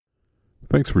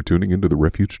Thanks for tuning into the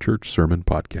Refuge Church Sermon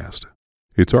Podcast.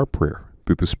 It's our prayer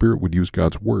that the Spirit would use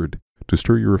God's Word to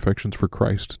stir your affections for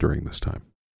Christ during this time.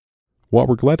 While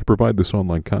we're glad to provide this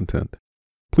online content,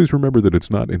 please remember that it's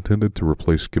not intended to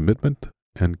replace commitment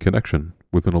and connection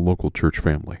within a local church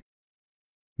family.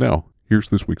 Now, here's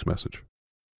this week's message.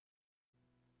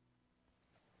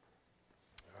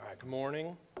 All right, good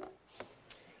morning.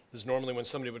 This is normally when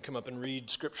somebody would come up and read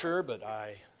Scripture, but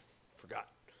I forgot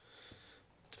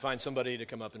to find somebody to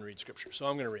come up and read Scripture, so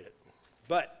I'm going to read it.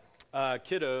 But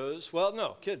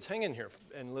kids, hang in here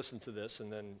and listen to this,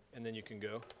 and then you can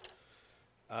go.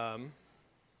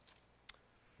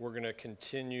 We're going to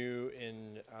continue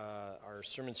in our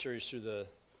sermon series through the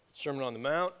Sermon on the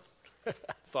Mount. I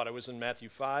thought I was in Matthew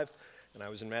 5, and I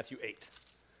was in Matthew 8.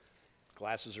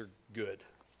 Glasses are good.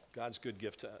 God's good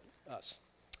gift to us.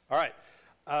 All right.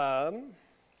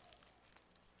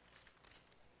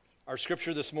 Our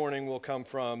scripture this morning will come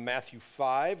from Matthew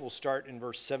 5. We'll start in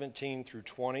verse 17 through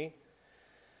 20.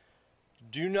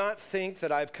 Do not think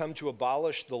that I've come to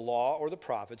abolish the law or the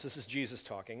prophets. This is Jesus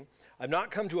talking. I've not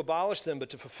come to abolish them, but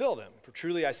to fulfill them. For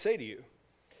truly I say to you,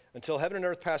 until heaven and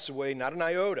earth pass away, not an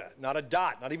iota, not a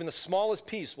dot, not even the smallest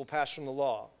piece will pass from the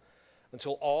law,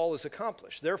 until all is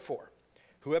accomplished. Therefore,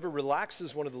 whoever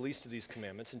relaxes one of the least of these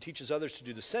commandments and teaches others to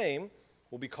do the same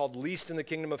will be called least in the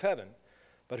kingdom of heaven.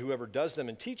 But whoever does them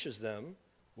and teaches them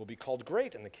will be called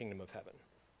great in the kingdom of heaven.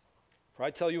 For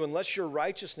I tell you, unless your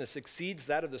righteousness exceeds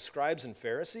that of the scribes and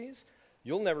Pharisees,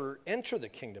 you'll never enter the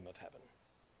kingdom of heaven.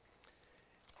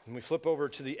 And we flip over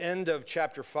to the end of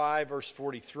chapter 5, verse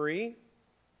 43.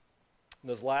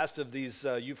 Those last of these,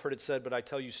 you've heard it said, but I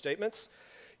tell you statements.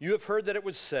 You have heard that it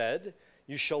was said,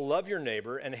 you shall love your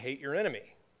neighbor and hate your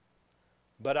enemy.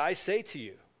 But I say to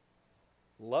you,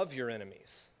 love your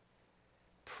enemies.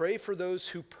 Pray for those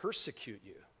who persecute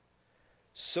you,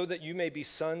 so that you may be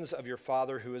sons of your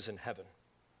Father who is in heaven.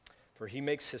 For he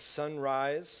makes his sun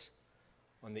rise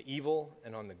on the evil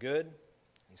and on the good.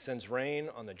 He sends rain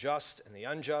on the just and the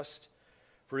unjust.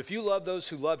 For if you love those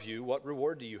who love you, what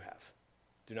reward do you have?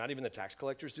 Do not even the tax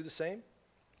collectors do the same?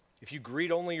 If you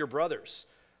greet only your brothers,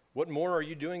 what more are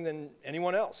you doing than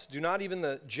anyone else? Do not even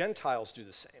the Gentiles do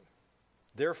the same?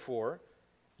 Therefore,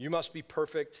 you must be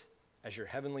perfect as your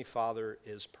heavenly Father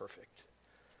is perfect.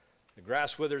 The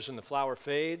grass withers and the flower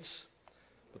fades,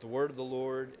 but the word of the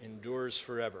Lord endures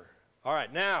forever. All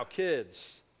right, now,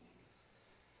 kids,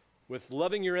 with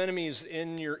loving your enemies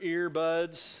in your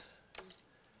earbuds,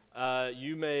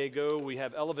 you may go. We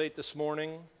have Elevate this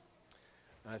morning.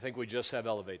 I think we just have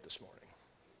Elevate this morning,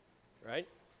 right?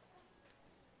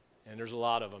 And there's a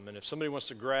lot of them. And if somebody wants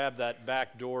to grab that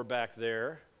back door back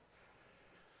there,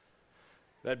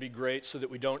 that'd be great so that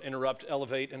we don't interrupt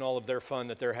Elevate and all of their fun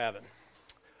that they're having.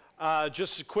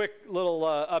 Just a quick little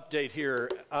update here.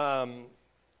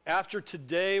 After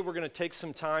today, we're going to take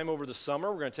some time over the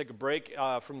summer. We're going to take a break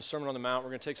from the Sermon on the Mount. We're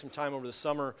going to take some time over the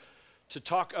summer to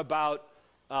talk about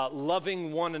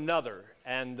loving one another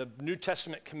and the New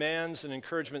Testament commands and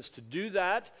encouragements to do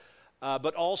that,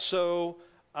 but also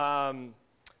some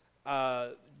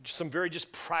very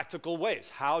just practical ways.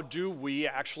 How do we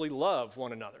actually love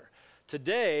one another?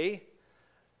 Today,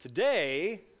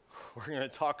 we're going to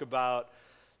talk about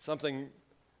something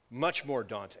much more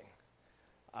daunting,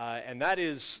 and that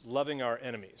is loving our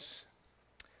enemies.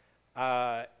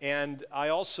 And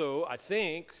I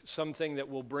think something that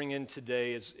we'll bring in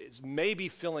today is maybe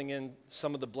filling in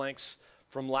some of the blanks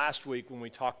from last week when we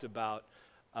talked about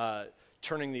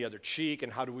turning the other cheek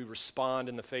and how do we respond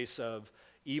in the face of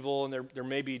evil, and there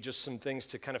may be just some things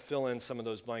to kind of fill in some of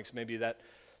those blanks. Maybe that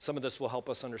some of this will help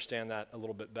us understand that a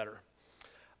little bit better.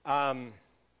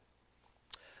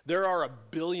 There are a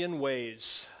billion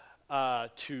ways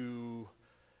to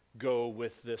go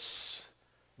with this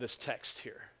text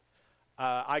here.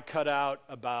 I've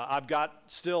got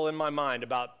still in my mind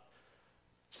about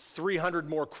 300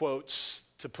 more quotes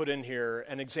to put in here,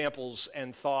 and examples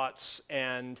and thoughts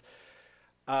and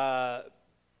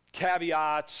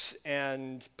caveats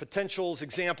and potentials,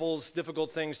 examples,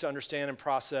 difficult things to understand and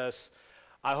process.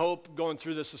 I hope going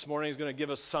through this morning is going to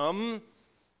give us some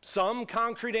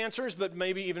concrete answers, but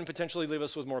maybe even potentially leave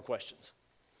us with more questions.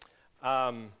 With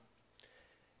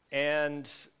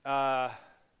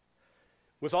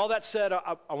all that said,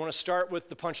 I want to start with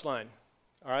the punchline.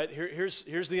 All right, here's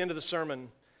the end of the sermon,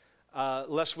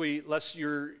 lest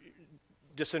you're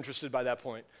disinterested by that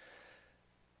point.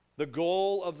 The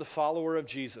goal of the follower of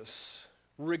Jesus,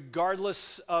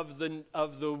 regardless of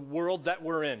the world that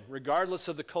we're in, regardless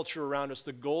of the culture around us,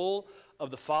 the goal of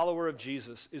the follower of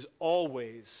Jesus is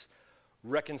always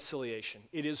reconciliation.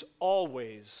 It is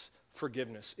always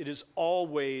forgiveness. It is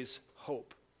always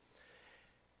hope.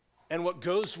 And what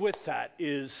goes with that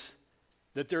is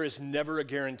that there is never a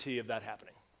guarantee of that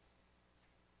happening.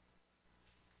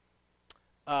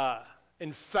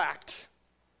 In fact,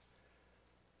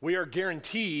 we are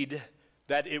guaranteed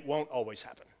that it won't always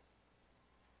happen.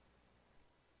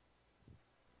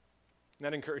 Isn't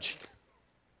that encouraging?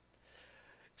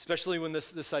 Especially when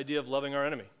this idea of loving our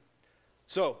enemy.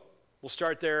 So, we'll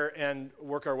start there and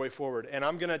work our way forward. And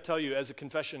I'm going to tell you, as a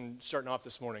confession starting off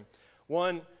this morning,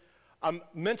 one,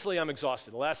 mentally I'm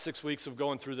exhausted. The last 6 weeks of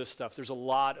going through this stuff, there's a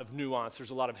lot of nuance,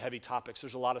 there's a lot of heavy topics,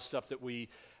 there's a lot of stuff that we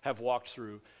have walked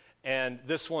through. And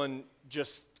this one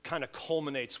just kind of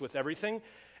culminates with everything.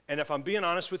 And if I'm being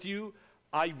honest with you,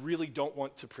 I really don't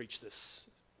want to preach this.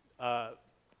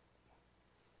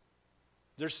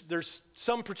 There's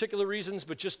some particular reasons,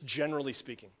 but just generally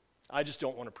speaking, I just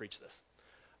don't want to preach this.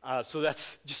 So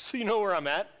that's just so you know where I'm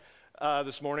at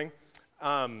this morning.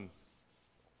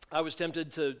 I was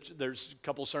tempted to, there's a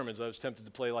couple sermons, I was tempted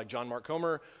to play like John Mark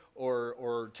Comer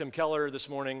or Tim Keller this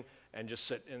morning and just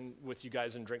sit in with you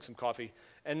guys and drink some coffee.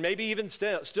 And maybe even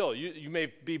still, you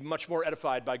may be much more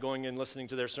edified by going and listening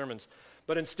to their sermons.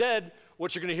 But instead,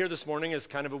 what you're going to hear this morning is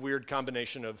kind of a weird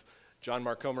combination of John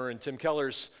Mark Comer and Tim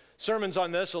Keller's sermons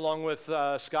on this, along with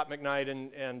Scott McKnight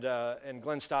and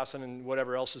Glenn Stassen and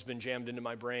whatever else has been jammed into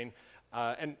my brain.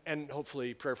 And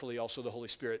hopefully, prayerfully, also the Holy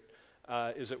Spirit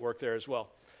is at work there as well.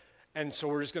 And so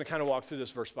we're just going to kind of walk through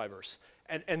this verse by verse.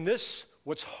 And this,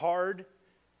 what's hard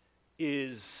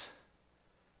is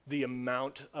the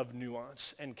amount of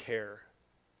nuance and care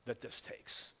that this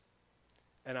takes.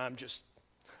 And I'm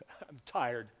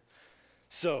tired.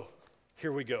 So,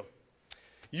 here we go.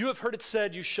 You have heard it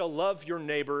said, you shall love your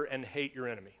neighbor and hate your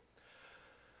enemy.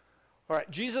 All right,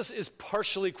 Jesus is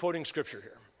partially quoting Scripture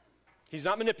here. He's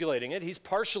not manipulating it. He's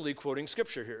partially quoting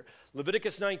Scripture here.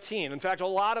 Leviticus 19. In fact, a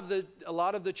lot of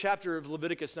the chapter of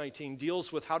Leviticus 19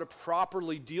 deals with how to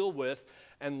properly deal with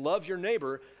and love your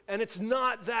neighbor, and it's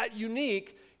not that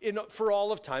unique for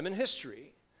all of time and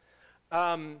history.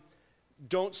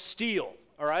 Don't steal,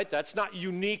 all right? That's not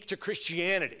unique to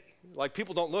Christianity. Like,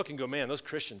 people don't look and go, man, those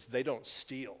Christians, they don't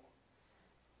steal.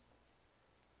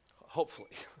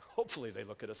 Hopefully they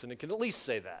look at us and it can at least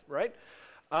say that, right?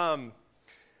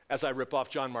 As I rip off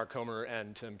John Mark Comer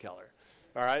and Tim Keller,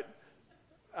 all right?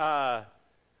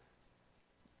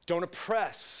 Don't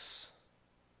oppress.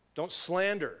 Don't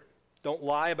slander. Don't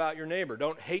lie about your neighbor.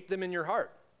 Don't hate them in your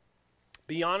heart.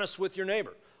 Be honest with your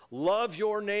neighbor. Love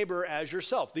your neighbor as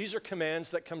yourself. These are commands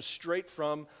that come straight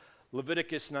from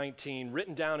Leviticus 19,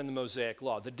 written down in the Mosaic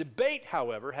Law. The debate,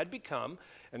 however, had become,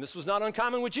 and this was not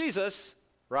uncommon with Jesus,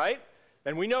 right?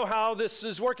 And we know how this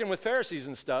is working with Pharisees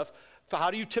and stuff. So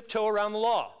how do you tiptoe around the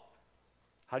law?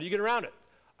 How do you get around it?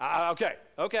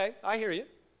 Okay, I hear you.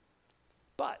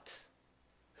 But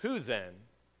who then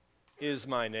is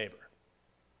my neighbor?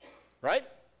 Right?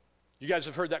 You guys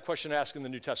have heard that question asked in the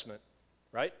New Testament,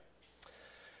 right?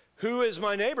 Who is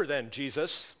my neighbor then,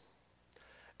 Jesus?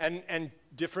 And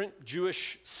different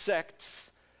Jewish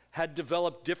sects had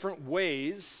developed different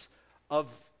ways of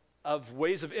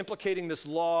implicating this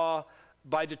law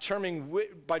by determining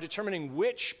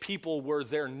which people were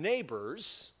their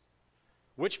neighbors,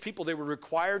 which people they were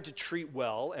required to treat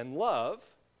well and love,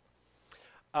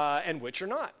 and which are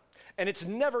not. And it's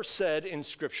never said in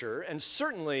Scripture, and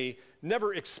certainly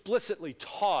never explicitly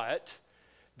taught,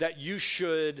 that you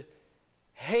should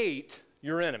hate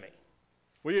your enemy.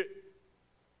 We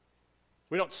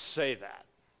don't say that,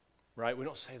 right? We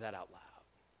don't say that out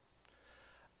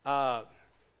loud.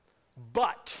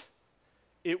 But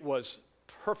it was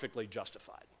perfectly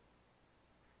justified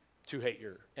to hate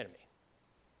your enemy.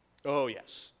 Oh,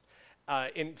 yes.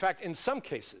 In fact, in some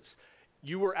cases,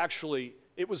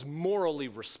 it was morally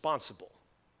responsible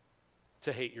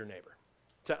to hate your neighbor.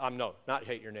 Not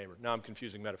hate your neighbor. Now I'm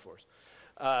confusing metaphors.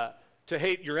 To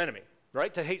hate your enemy,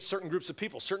 right? To hate certain groups of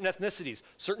people, certain ethnicities,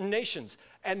 certain nations,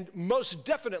 and most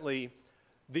definitely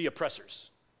the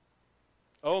oppressors.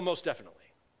 Oh, most definitely.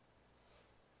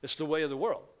 It's the way of the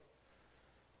world.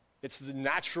 It's the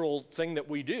natural thing that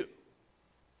we do.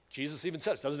 Jesus even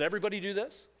says, doesn't everybody do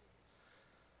this?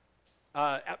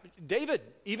 David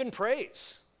even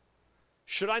prays,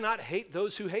 should I not hate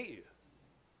those who hate you?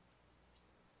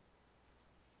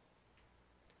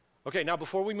 Okay, now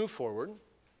before we move forward,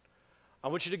 I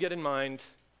want you to get in mind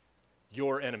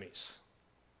your enemies,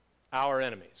 our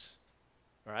enemies.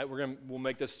 All right, we'll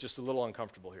make this just a little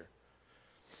uncomfortable here.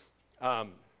 And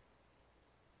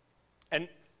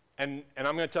I'm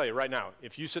going to tell you right now,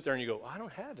 if you sit there and you go, I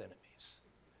don't have enemies.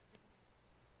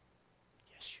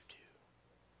 Yes, you do.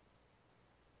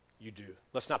 You do.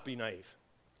 Let's not be naive.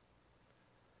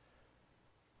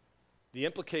 The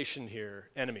implication here,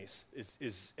 enemies,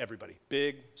 is everybody.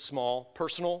 Big, small,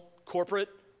 personal, corporate,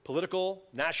 political,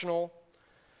 national.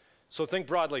 So think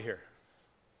broadly here.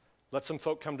 Let some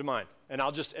folk come to mind. And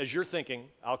I'll just, as you're thinking,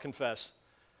 I'll confess.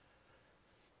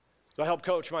 So I helped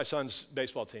coach my son's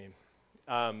baseball team.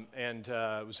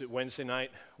 Was it Wednesday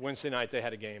night? Wednesday night they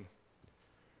had a game.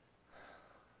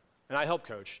 And I helped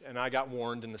coach, and I got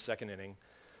warned in the second inning.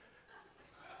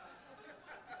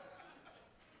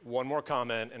 One more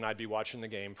comment, and I'd be watching the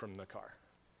game from the car.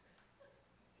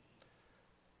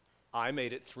 I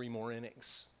made it 3 more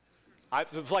innings.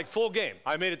 It was like full game.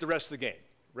 I made it the rest of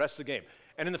the game.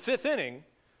 And in the 5th inning,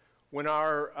 when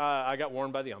I got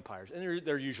warned by the umpires, and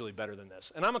they're usually better than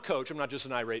this. And I'm a coach. I'm not just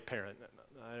an irate parent.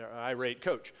 Irate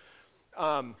coach.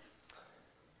 And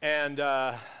in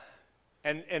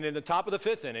the top of the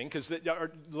 5th inning, because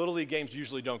our Little League games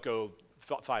usually don't go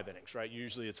 5 innings, right?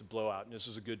 Usually it's a blowout, and this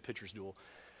is a good pitcher's duel.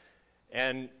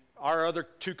 And our other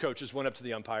 2 coaches went up to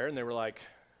the umpire, and they were like,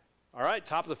 all right,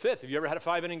 top of the 5th. Have you ever had a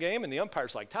 5-inning game? And the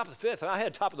umpire's like, top of the 5th. And I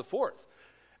had top of the 4th.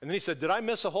 And then he said, did I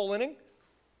miss a whole inning?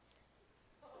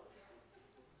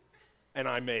 And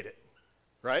I made it,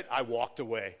 right? I walked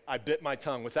away. I bit my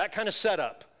tongue. With that kind of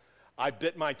setup, I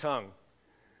bit my tongue.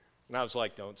 And I was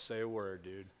like, don't say a word,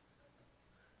 dude.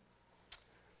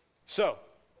 So,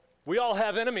 we all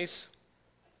have enemies,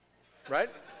 right?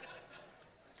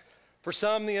 For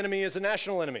some, the enemy is a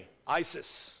national enemy.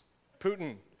 ISIS,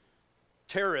 Putin,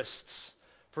 terrorists.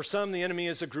 For some, the enemy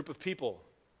is a group of people.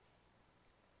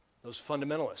 Those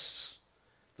fundamentalists,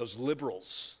 those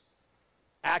liberals,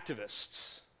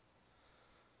 activists.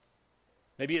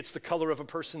 Maybe it's the color of a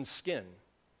person's skin.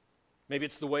 Maybe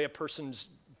it's the way a person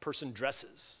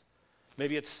dresses.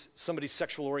 Maybe it's somebody's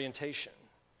sexual orientation.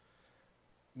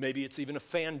 Maybe it's even a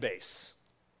fan base,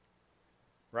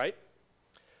 right?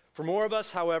 For more of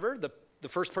us, however, the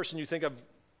first person you think of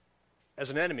as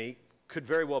an enemy could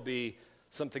very well be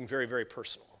something very, very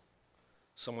personal.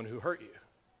 Someone who hurt you,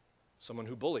 someone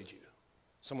who bullied you,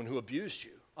 someone who abused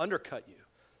you, undercut you,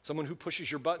 someone who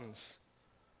pushes your buttons.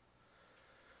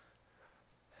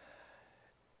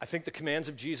 I think the commands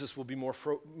of Jesus will be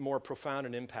more profound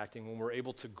and impacting when we're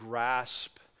able to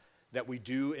grasp that we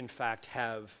do, in fact,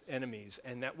 have enemies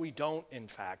and that we don't, in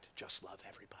fact, just love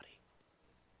everybody.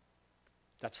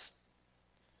 That's,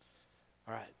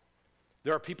 all right.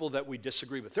 There are people that we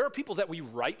disagree with. There are people that we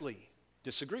rightly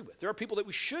disagree with. There are people that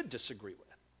we should disagree with.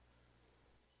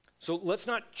 So let's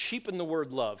not cheapen the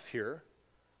word love here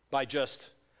by just,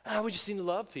 we just need to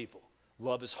love people.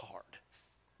 Love is hard,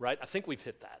 right? I think we've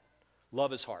hit that.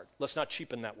 Love is hard. Let's not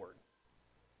cheapen that word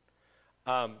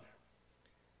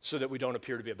so that we don't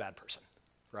appear to be a bad person,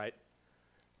 right?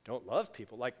 Don't love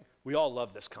people. Like, we all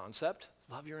love this concept.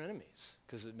 Love your enemies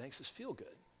because it makes us feel good.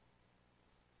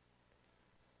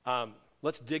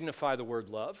 Let's dignify the word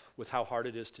love with how hard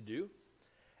it is to do.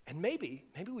 And maybe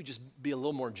we just be a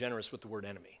little more generous with the word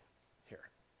enemy here.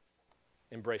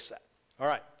 Embrace that. All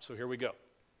right, so here we go.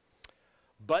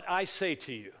 But I say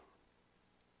to you,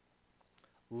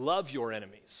 love your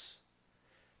enemies.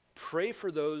 Pray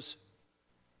for those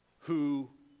who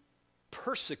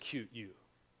persecute you,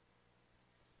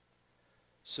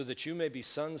 so that you may be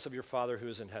sons of your Father who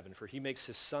is in heaven. For he makes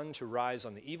his sun to rise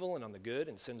on the evil and on the good,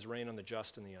 and sends rain on the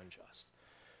just and the unjust.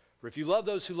 For if you love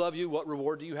those who love you, what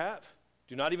reward do you have?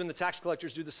 Do not even the tax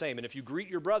collectors do the same? And if you greet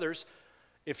your brothers,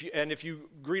 if you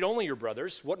greet only your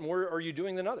brothers, what more are you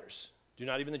doing than others? Do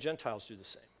not even the Gentiles do the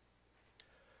same?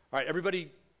 All right,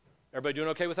 everybody doing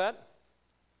okay with that?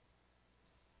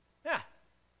 Yeah.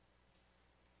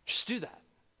 Just do that,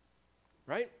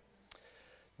 right?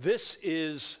 This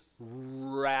is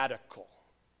radical.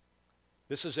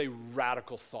 This is a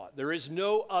radical thought. There is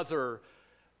no other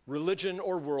religion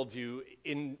or worldview,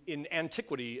 in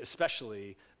antiquity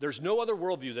especially, there's no other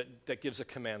worldview that gives a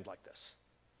command like this.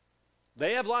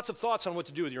 They have lots of thoughts on what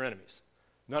to do with your enemies.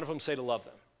 None of them say to love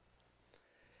them.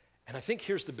 And I think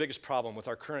here's the biggest problem with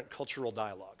our current cultural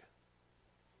dialogue.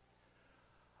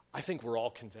 I think we're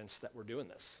all convinced that we're doing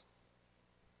this.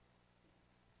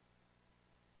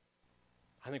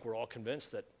 I think we're all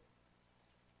convinced that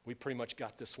we pretty much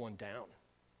got this one down.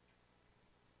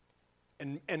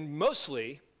 And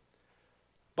mostly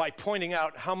by pointing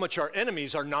out how much our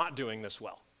enemies are not doing this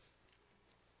well.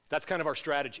 That's kind of our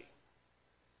strategy.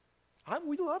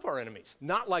 We love our enemies,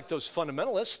 not like those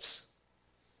fundamentalists.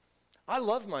 I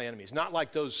love my enemies, not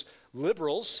like those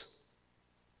liberals.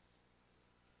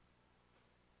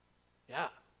 Yeah.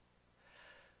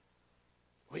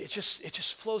 It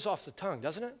just flows off the tongue,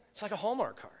 doesn't it? It's like a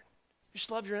Hallmark card. You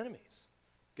just love your enemies,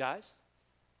 guys.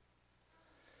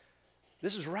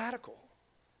 This is radical.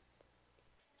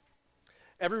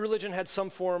 Every religion had some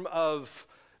form of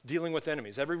dealing with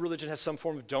enemies. Every religion has some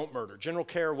form of don't murder, general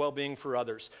care, well-being for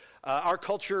others. Our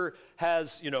culture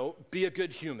has, be a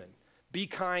good human, be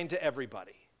kind to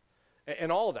everybody,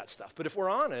 and all of that stuff. But if we're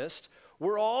honest,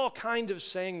 we're all kind of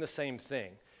saying the same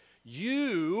thing.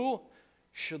 You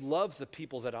should love the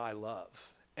people that I love.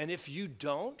 And if you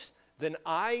don't, then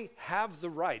I have the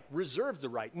right, reserve the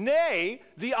right, nay,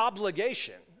 the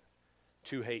obligation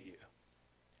to hate you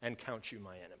and count you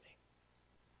my enemy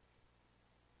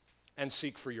and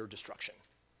seek for your destruction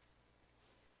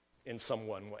in some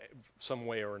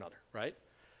way or another, right?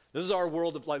 This is our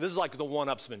world of life. This is like the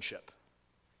one-upsmanship.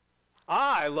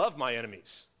 I love my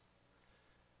enemies.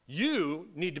 You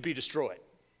need to be destroyed.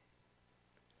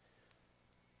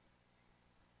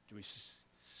 Do we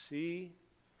see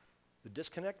the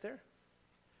disconnect there?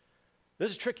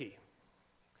 This is tricky.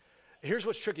 Here's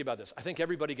what's tricky about this. I think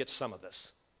everybody gets some of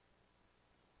this.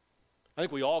 I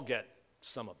think we all get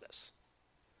some of this.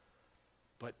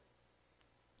 But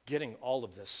getting all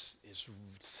of this it's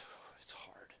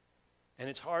hard. And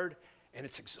it's hard and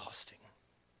it's exhausting.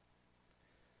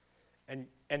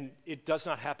 And it does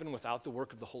not happen without the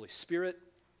work of the Holy Spirit.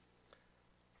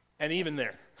 And even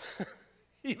there,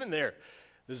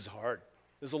 this is hard.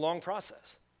 This is a long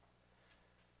process.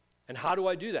 And how do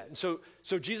I do that? And so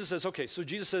Jesus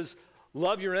says,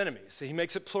 love your enemies. So he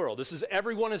makes it plural. This is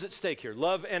everyone is at stake here.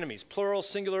 Love enemies, plural,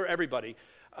 singular, everybody.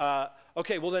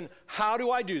 Okay, well then, how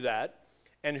do I do that?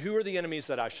 And who are the enemies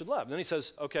that I should love? And then he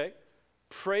says, okay,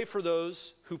 pray for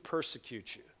those who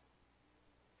persecute you.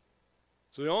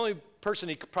 So the only person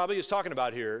he probably is talking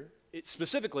about here,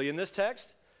 specifically in this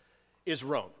text, is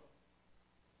Rome.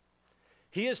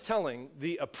 He is telling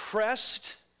the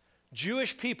oppressed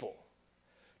Jewish people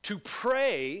to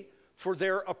pray for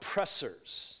their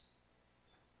oppressors.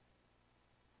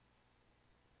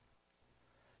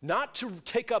 Not to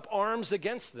take up arms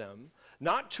against them,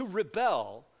 not to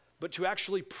rebel, but to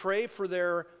actually pray for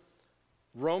their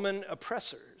Roman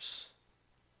oppressors.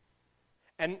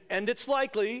 And it's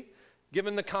likely,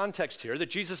 given the context here, that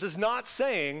Jesus is not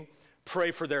saying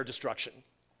pray for their destruction.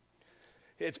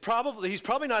 He's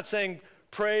probably not saying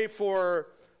pray for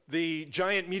the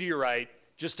giant meteorite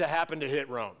just to happen to hit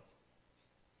Rome.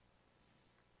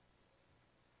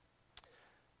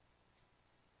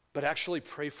 But actually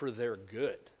pray for their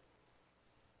good.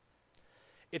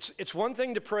 It's one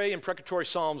thing to pray imprecatory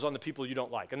psalms on the people you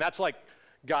don't like, and that's like,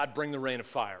 God, bring the rain of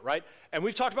fire, right? And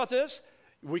we've talked about this.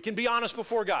 We can be honest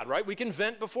before God, right? We can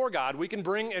vent before God. We can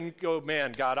bring and go,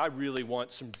 man, God, I really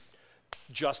want some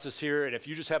justice here, and if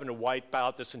you just happen to wipe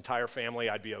out this entire family,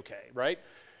 I'd be okay, right?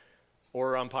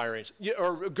 Or umpiring.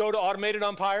 Or go to automated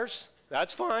umpires.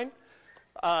 That's fine.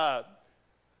 Right?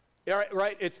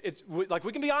 It's like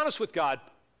we can be honest with God,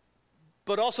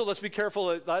 but also let's be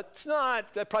careful. That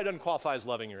probably doesn't qualify as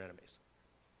loving your enemies.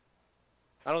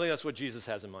 I don't think that's what Jesus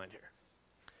has in mind here.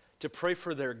 To pray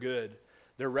for their good,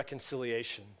 their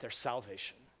reconciliation, their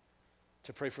salvation.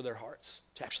 To pray for their hearts.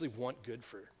 To actually want good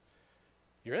for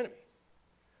your enemy.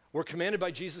 We're commanded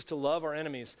by Jesus to love our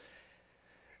enemies.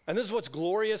 And this is what's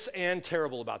glorious and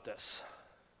terrible about this.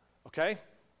 Okay?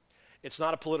 It's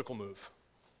not a political move.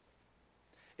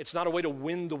 It's not a way to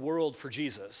win the world for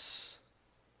Jesus.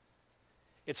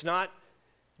 It's not,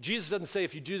 Jesus doesn't say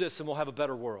if you do this then we'll have a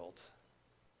better world.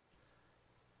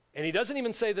 And he doesn't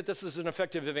even say that this is an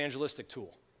effective evangelistic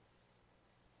tool.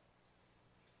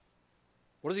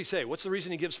 What does he say? What's the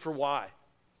reason he gives for why?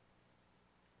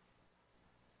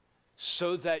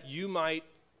 So that you might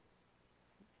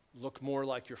look more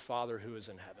like your Father who is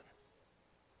in heaven.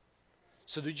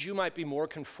 So that you might be more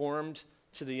conformed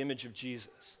to the image of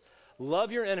Jesus.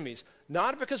 Love your enemies,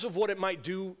 not because of what it might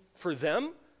do for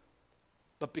them,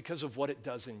 but because of what it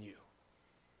does in you.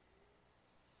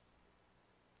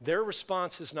 Their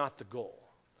response is not the goal.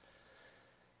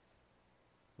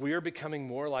 We are becoming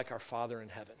more like our Father in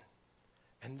heaven.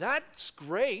 And that's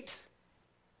great,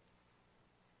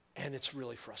 and it's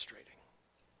really frustrating.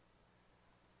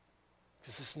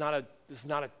 Because this is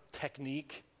not a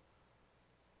technique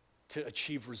to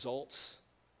achieve results,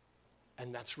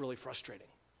 and that's really frustrating.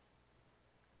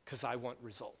 Because I want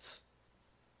results.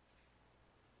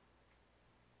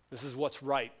 This is what's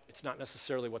right. It's not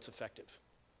necessarily what's effective.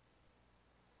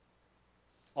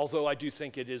 Although I do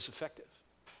think it is effective.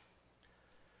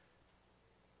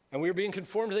 And we are being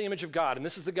conformed to the image of God. And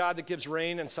this is the God that gives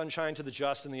rain and sunshine to the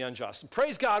just and the unjust. And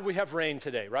praise God we have rain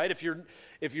today, right? If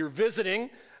you're visiting,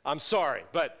 I'm sorry,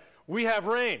 but we have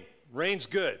rain. Rain's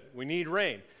good. We need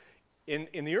rain.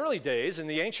 In the early days, in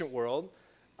the ancient world,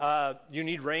 you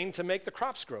need rain to make the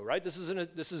crops grow, right? This is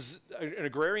an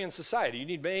agrarian society. You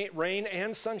need rain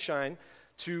and sunshine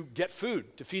to get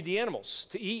food, to feed the animals,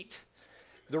 to eat.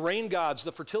 The rain gods,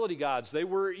 the fertility gods, they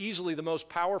were easily the most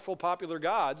powerful, popular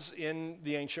gods in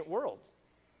the ancient world.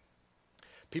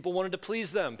 People wanted to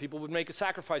please them. People would make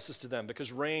sacrifices to them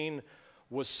because rain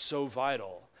was so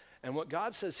vital. And what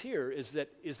God says here is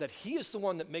that he is the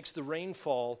one that makes the rain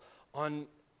fall on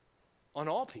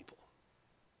all people.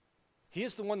 He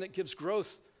is the one that gives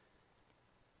growth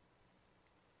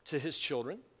to his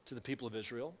children, to the people of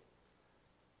Israel,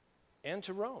 and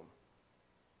to Rome,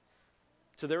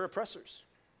 to their oppressors.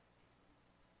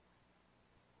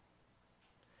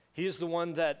 He is the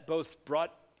one that both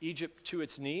brought Egypt to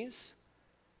its knees,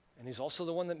 and he's also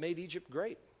the one that made Egypt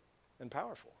great and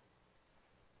powerful.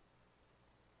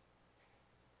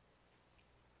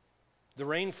 The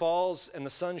rain falls and the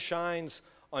sun shines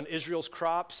on Israel's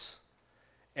crops,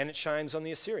 and it shines on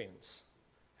the Assyrians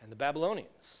and the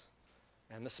Babylonians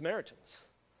and the Samaritans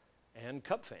and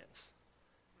cup fans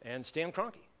and Stan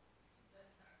Kroenke.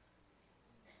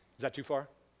 Is that too far?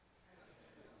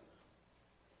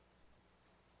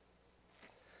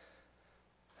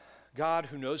 God,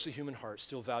 who knows the human heart,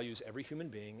 still values every human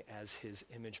being as his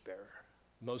image bearer.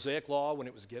 Mosaic law, when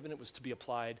it was given, it was to be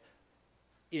applied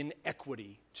in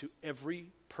equity to every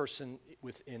person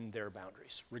within their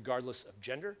boundaries, regardless of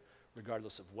gender,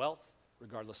 regardless of wealth,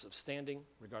 regardless of standing,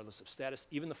 regardless of status,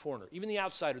 even the foreigner, even the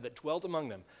outsider that dwelt among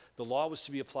them. The law was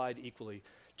to be applied equally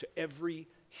to every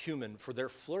human for their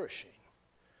flourishing.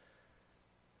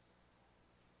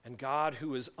 And God,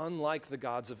 who is unlike the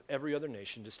gods of every other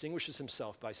nation, distinguishes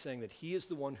himself by saying that he is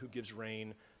the one who gives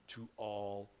rain to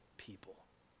all people,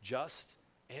 just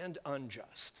and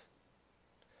unjust.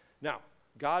 Now,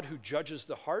 God who judges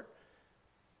the heart,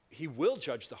 he will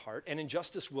judge the heart, and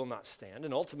injustice will not stand,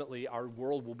 and ultimately our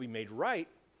world will be made right.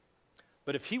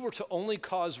 But if he were to only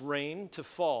cause rain to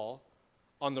fall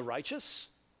on the righteous,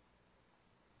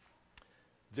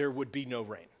 there would be no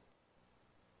rain.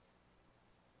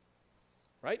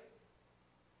 Right?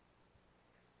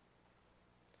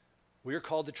 We are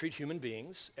called to treat human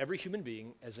beings, every human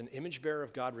being, as an image bearer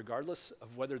of God, regardless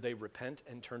of whether they repent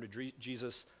and turn to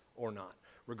Jesus or not.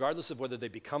 Regardless of whether they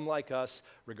become like us,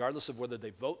 regardless of whether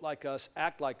they vote like us,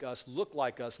 act like us, look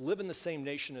like us, live in the same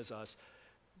nation as us,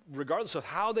 regardless of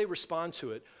how they respond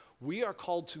to it, we are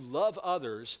called to love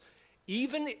others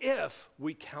even if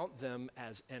we count them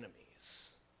as enemies.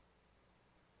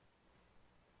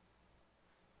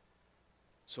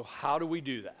 So how do we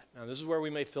do that? Now, this is where we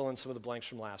may fill in some of the blanks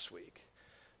from last week.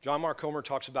 John Mark Comer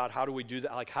talks about how do we do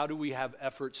that, like how do we have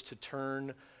efforts to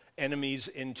turn enemies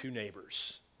into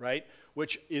neighbors, right?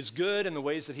 Which is good, and the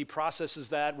ways that he processes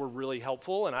that were really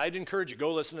helpful, and I'd encourage you,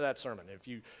 go listen to that sermon. If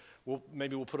you,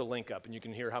 maybe we'll put a link up, and you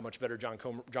can hear how much better John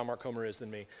Mark Comer is than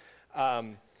me.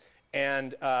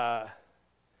 And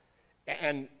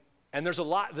there's a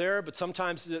lot there, but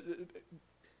sometimes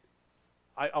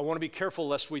I want to be careful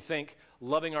lest we think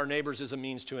loving our neighbors is a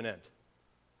means to an end.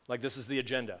 Like this is the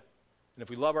agenda. And if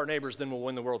we love our neighbors, then we'll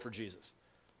win the world for Jesus.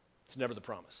 It's never the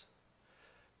promise.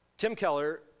 Tim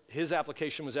Keller, his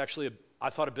application was actually,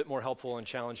 I thought, a bit more helpful and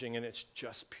challenging, and it's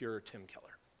just pure Tim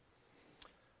Keller.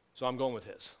 So I'm going with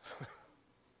his.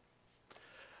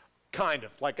 Kind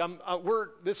of. Like all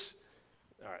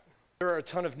right. There are a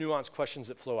ton of nuanced questions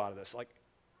that flow out of this. Like,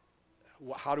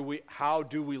 how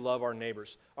do we love our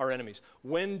neighbors, our enemies?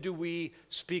 When do we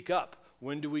speak up?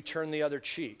 When do we turn the other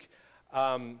cheek?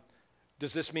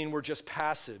 Does this mean we're just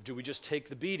passive? Do we just take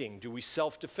the beating? Do we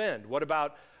self-defend? What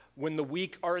about when the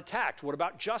weak are attacked? What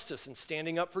about justice and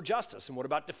standing up for justice? And what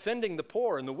about defending the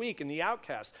poor and the weak and the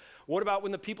outcast? What about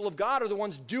when the people of God are the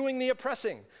ones doing the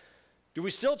oppressing? Do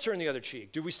we still turn the other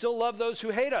cheek? Do we still love those who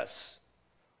hate us?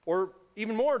 Or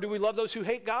even more, do we love those who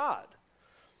hate God?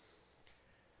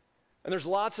 And there's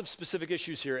lots of specific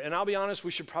issues here. And I'll be honest,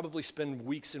 we should probably spend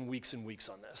weeks and weeks and weeks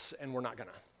on this. And we're not going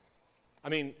to. I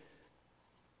mean,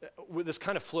 this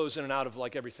kind of flows in and out of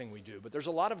like everything we do. But there's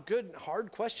a lot of good,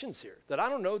 hard questions here that I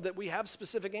don't know that we have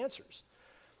specific answers.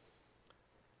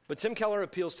 But Tim Keller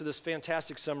appeals to this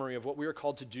fantastic summary of what we are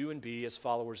called to do and be as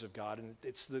followers of God. And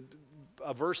it's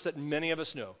a verse that many of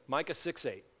us know, Micah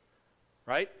 6:8,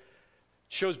 right?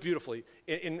 Shows beautifully.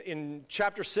 In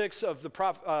chapter 6 of the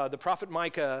prophet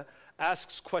Micah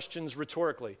asks questions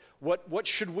rhetorically. What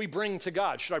should we bring to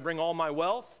God? Should I bring all my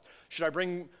wealth? Should I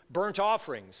bring burnt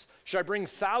offerings? Should I bring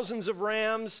thousands of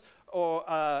rams or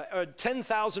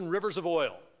 10,000 rivers of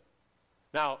oil?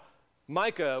 Now,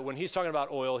 Micah, when he's talking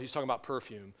about oil, he's talking about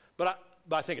perfume. But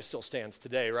I think it still stands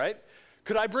today, right?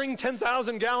 Could I bring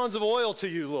 10,000 gallons of oil to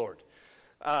you, Lord?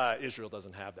 Israel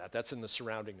doesn't have that. That's in the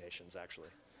surrounding nations, actually.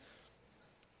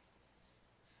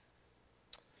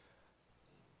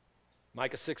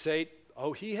 Micah 6:8,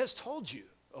 Oh, he has told you,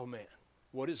 oh man,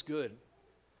 what is good.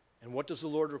 And what does the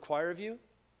Lord require of you?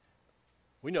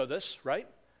 We know this, right?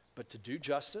 But to do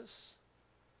justice,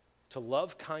 to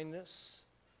love kindness,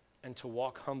 and to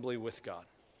walk humbly with God.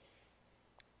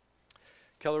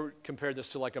 Keller compared this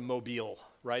to like a mobile,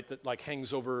 right? That like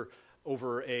hangs over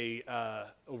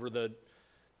the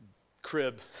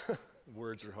crib.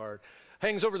 Words are hard.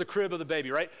 Hangs over the crib of the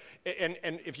baby, right?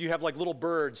 And if you have like little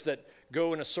birds that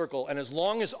go in a circle, and as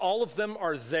long as all of them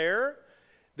are there,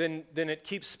 then it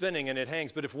keeps spinning and it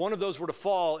hangs. But if one of those were to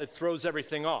fall, it throws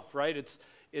everything off, right?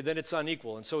 Then it's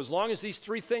unequal. And so as long as these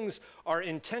three things are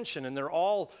in tension and they're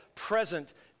all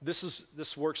present,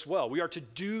 this works well. We are to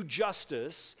do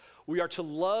justice, we are to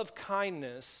love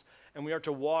kindness, and we are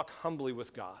to walk humbly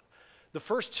with God. The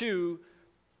first two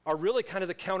are really kind of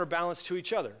the counterbalance to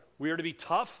each other. We are to be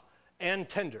tough and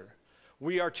tender.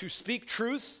 We are to speak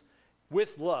truth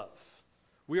with love.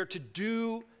 We are to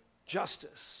do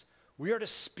justice. We are to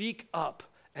speak up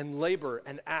and labor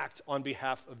and act on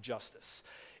behalf of justice.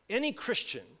 Any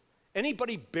Christian,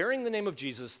 anybody bearing the name of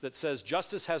Jesus that says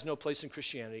justice has no place in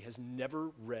Christianity has never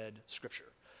read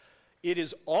Scripture. It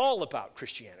is all about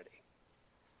Christianity.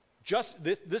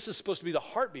 This is supposed to be the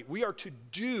heartbeat. We are to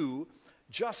do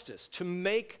justice, to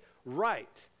make right,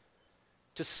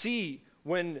 to see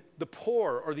when the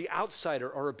poor or the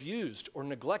outsider are abused or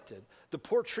neglected, the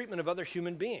poor treatment of other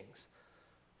human beings.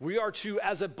 We are to,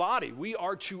 as a body, we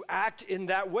are to act in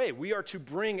that way. We are to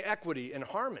bring equity and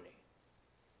harmony.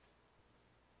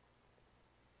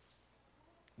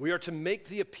 We are to make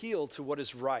the appeal to what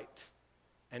is right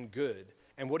and good,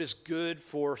 and what is good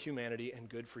for humanity and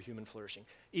good for human flourishing,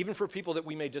 even for people that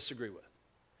we may disagree with.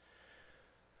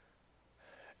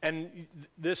 And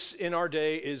this, in our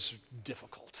day, is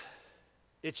difficult.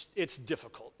 It's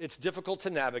difficult. It's difficult to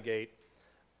navigate.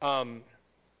 Kind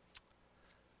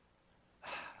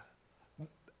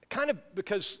of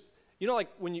because, you know, like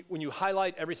when you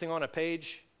highlight everything on a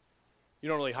page, you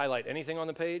don't really highlight anything on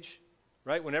the page,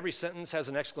 right? When every sentence has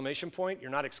an exclamation point,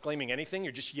 you're not exclaiming anything,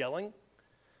 you're just yelling.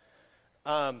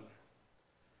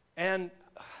 And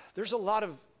there's a lot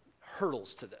of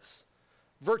hurdles to this.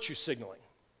 Virtue signaling.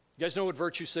 You guys know what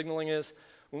virtue signaling is?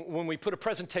 When we put a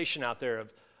presentation out there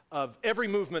of every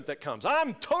movement that comes,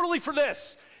 I'm totally for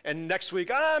this, and next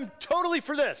week, I'm totally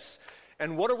for this.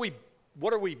 And what are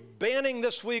we banning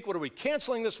this week? What are we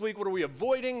canceling this week? What are we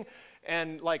avoiding?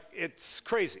 And like, it's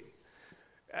crazy.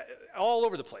 All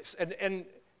over the place. And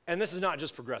this is not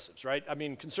just progressives, right? I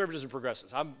mean, conservatives and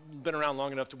progressives. I've been around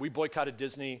long enough we boycotted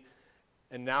Disney,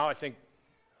 and now I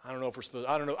don't know if we're supposed,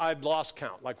 I don't know, I've lost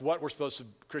count, like what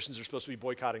Christians are supposed to be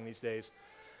boycotting these days.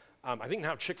 I think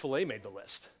now Chick-fil-A made the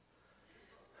list.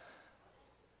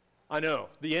 I know,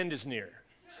 the end is near.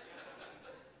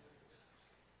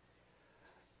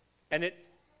 And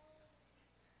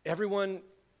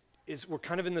we're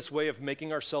kind of in this way of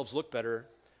making ourselves look better.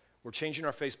 We're changing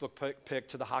our Facebook pic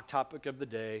to the hot topic of the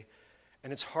day,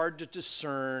 and it's hard to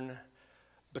discern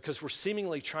because we're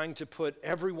seemingly trying to put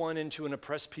everyone into an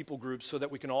oppressed people group so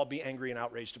that we can all be angry and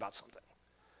outraged about something.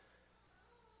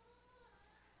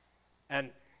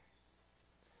 And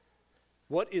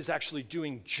what is actually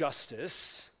doing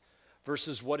justice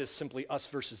versus what is simply us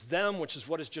versus them, which is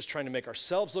what is just trying to make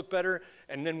ourselves look better.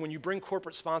 And then when you bring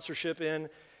corporate sponsorship in,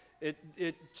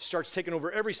 it starts taking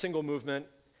over every single movement.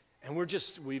 And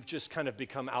we've just kind of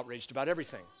become outraged about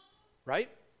everything, right?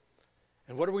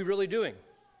 And what are we really doing?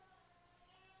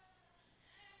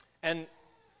 And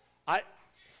I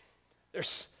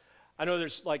know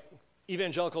there's like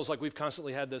evangelicals, like we've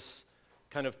constantly had this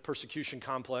kind of persecution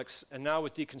complex, and now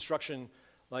with deconstruction,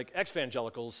 like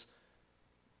ex-evangelicals,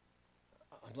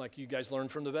 I'm like, you guys learn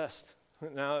from the best.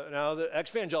 Now the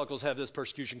ex-evangelicals have this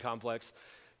persecution complex.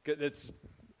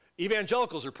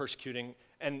 Evangelicals are persecuting,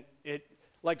 and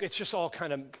it's just all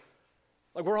kind of,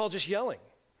 like we're all just yelling.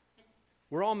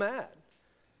 We're all mad.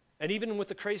 And even with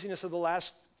the craziness of the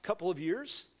last couple of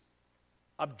years,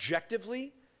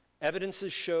 objectively,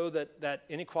 evidences show that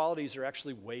inequalities are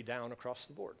actually way down across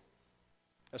the board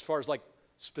as far as like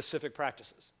specific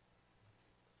practices.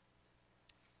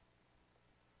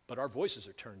 But our voices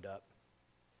are turned up.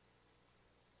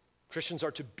 Christians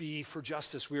are to be for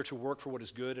justice. We are to work for what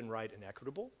is good and right and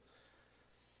equitable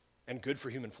and good for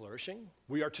human flourishing.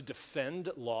 We are to defend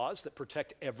laws that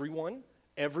protect everyone,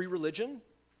 every religion,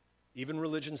 even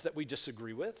religions that we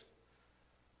disagree with.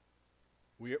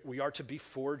 We are to be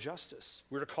for justice.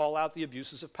 We're to call out the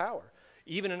abuses of power,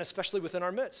 even and especially within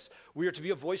our midst. We are to be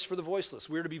a voice for the voiceless.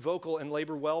 We are to be vocal and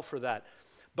labor well for that.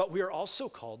 But we are also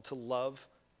called to love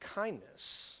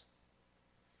kindness.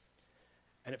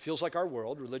 And it feels like our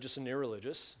world, religious and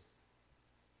irreligious,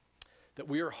 that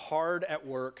we are hard at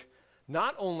work,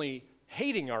 not only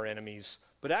hating our enemies,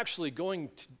 but actually going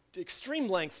to extreme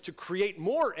lengths to create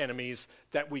more enemies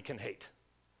that we can hate.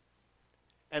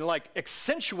 And like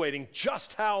accentuating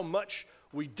just how much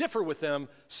we differ with them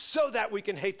so that we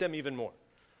can hate them even more.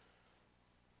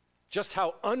 Just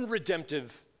how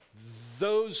unredemptive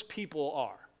those people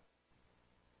are.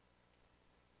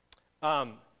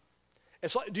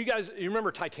 It's like, you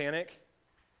remember Titanic?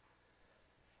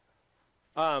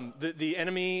 The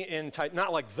enemy in,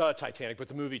 not like the Titanic, but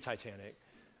the movie Titanic.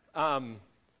 And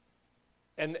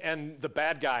the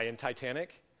bad guy in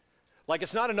Titanic. Like,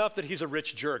 it's not enough that he's a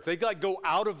rich jerk. They like go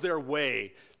out of their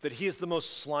way that he is the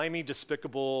most slimy,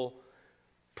 despicable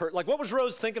like, what was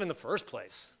Rose thinking in the first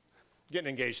place? Getting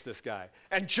engaged to this guy.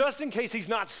 And just in case he's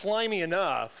not slimy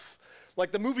enough,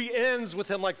 like the movie ends with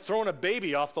him like throwing a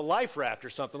baby off the life raft or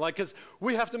something. Like, because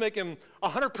we have to make him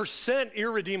 100%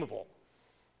 irredeemable.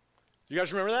 You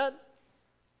guys remember that?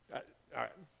 All right.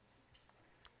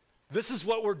 This is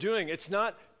what we're doing. It's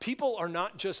not, people are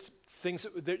not just things,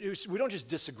 we don't just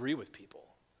disagree with people.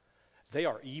 They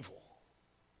are evil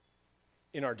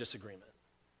in our disagreement.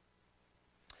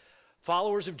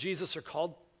 Followers of Jesus are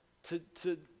called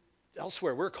to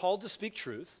elsewhere. We're called to speak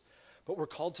truth, but we're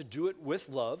called to do it with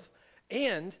love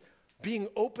and being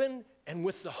open and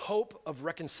with the hope of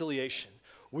reconciliation.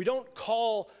 We don't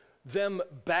call them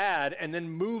bad and then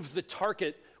move the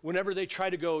target whenever they try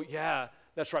to go, yeah,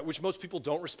 that's right, which most people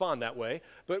don't respond that way.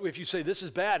 But if you say this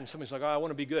is bad and somebody's like, oh, I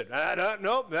want to be good.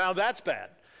 No, now that's bad.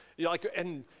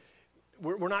 And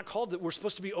we're not called to, we're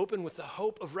supposed to be open with the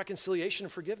hope of reconciliation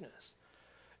and forgiveness.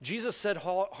 Jesus said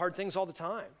hard things all the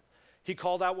time. He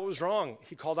called out what was wrong.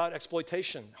 He called out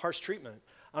exploitation, harsh treatment.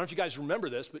 I don't know if you guys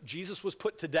remember this, but Jesus was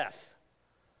put to death.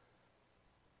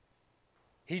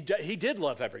 He did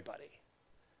love everybody.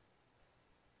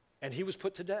 And he was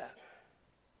put to death.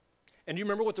 And do you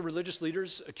remember what the religious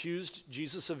leaders accused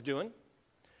Jesus of doing?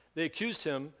 They accused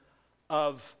him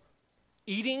of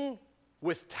eating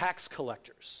with tax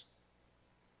collectors.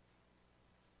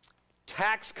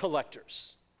 Tax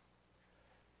collectors.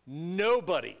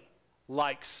 Nobody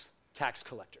likes tax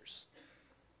collectors.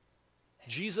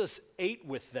 Jesus ate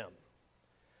with them.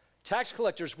 Tax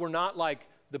collectors were not like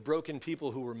the broken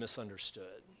people who were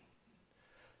misunderstood.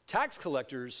 Tax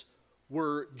collectors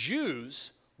were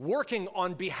Jews working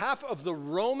on behalf of the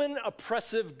Roman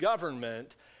oppressive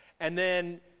government and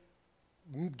then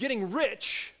getting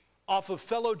rich off of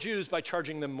fellow Jews by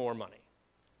charging them more money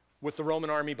with the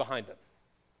Roman army behind them.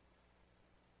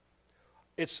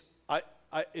 It's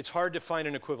hard to find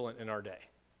an equivalent in our day.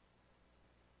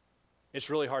 It's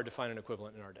really hard to find an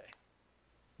equivalent in our day.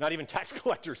 Not even tax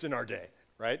collectors in our day,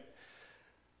 right?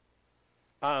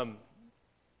 And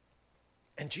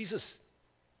Jesus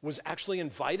was actually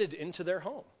invited into their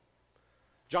home.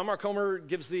 John Mark Comer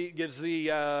gives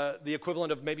the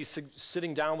equivalent of maybe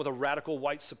sitting down with a radical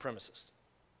white supremacist.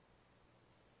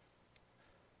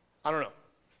 I don't know.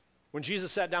 When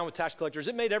Jesus sat down with tax collectors,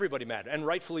 it made everybody mad, and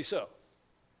rightfully so.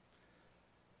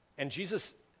 And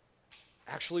Jesus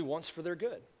actually wants for their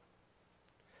good.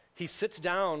 He sits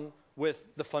down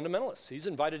with the fundamentalists. He's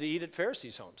invited to eat at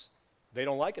Pharisees' homes. They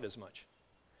don't like it as much.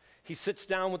 He sits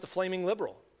down with the flaming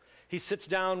liberal. He sits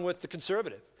down with the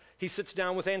conservative. He sits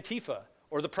down with Antifa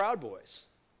or the Proud Boys.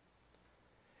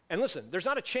 And listen, there's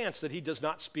not a chance that he does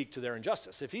not speak to their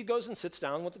injustice. If he goes and sits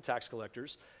down with the tax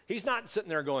collectors, he's not sitting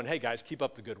there going, hey guys, keep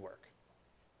up the good work.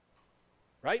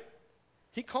 Right?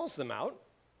 He calls them out.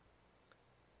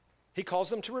 He calls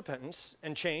them to repentance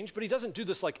and change, but he doesn't do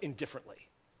this like indifferently.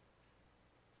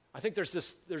 I think there's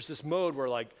this mode where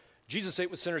like Jesus ate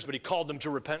with sinners, but he called them to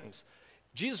repentance.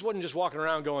 Jesus wasn't just walking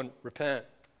around going, repent,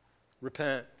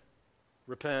 repent,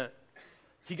 repent.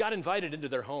 He got invited into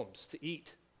their homes to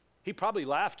eat. He probably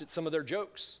laughed at some of their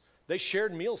jokes. They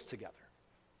shared meals together.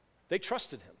 They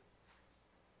trusted him.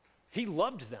 He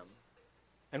loved them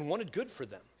and wanted good for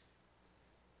them.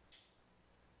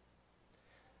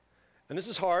 And this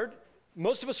is hard.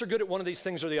 Most of us are good at one of these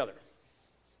things or the other.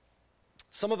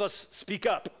 Some of us speak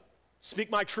up. Speak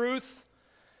my truth.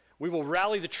 We will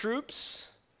rally the troops.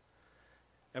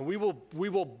 And we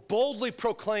will boldly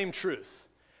proclaim truth.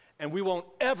 And we won't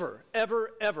ever,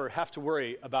 ever, ever have to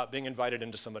worry about being invited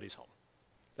into somebody's home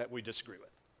that we disagree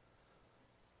with.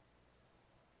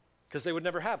 Because they would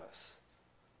never have us.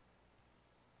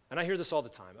 And I hear this all the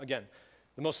time. Again,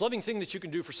 the most loving thing that you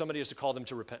can do for somebody is to call them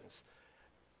to repentance.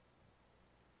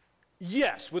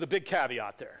 Yes, with a big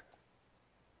caveat there.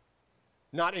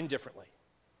 Not indifferently.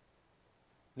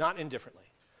 Not indifferently.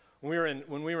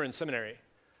 When we were in seminary,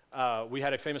 we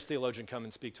had a famous theologian come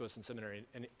and speak to us in seminary,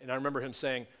 and I remember him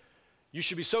saying, You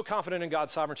should be so confident in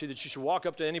God's sovereignty that you should walk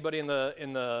up to anybody in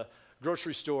the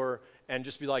grocery store and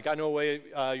just be like, I know a way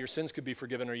your sins could be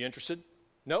forgiven. Are you interested?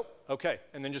 Nope. Okay.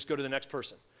 And then just go to the next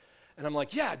person. And I'm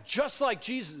like, yeah, just like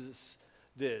Jesus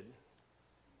did.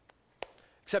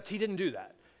 Except he didn't do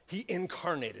that. He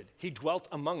incarnated. He dwelt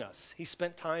among us. He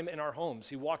spent time in our homes.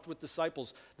 He walked with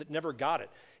disciples that never got it.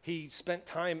 He spent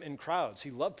time in crowds.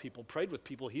 He loved people, prayed with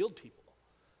people, healed people.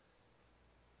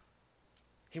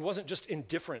 He wasn't just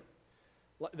indifferent.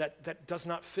 That does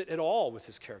not fit at all with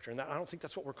his character, and I don't think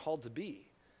that's what we're called to be.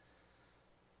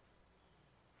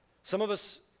 Some of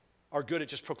us are good at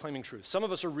just proclaiming truth. Some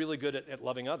of us are really good at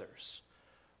loving others,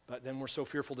 but then we're so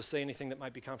fearful to say anything that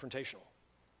might be confrontational.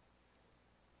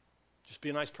 Just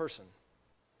be a nice person,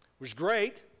 which is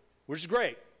great,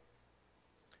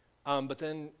 but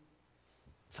then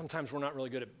sometimes we're not really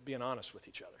good at being honest with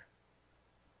each other.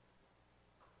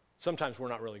 Sometimes we're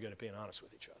not really good at being honest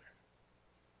with each other.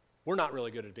 We're not really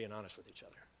good at being honest with each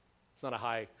other. It's not a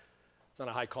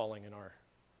high calling in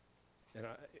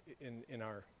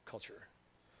our culture.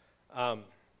 And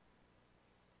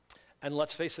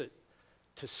let's face it,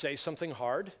 to say something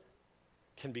hard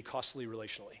can be costly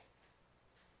relationally.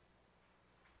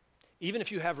 Even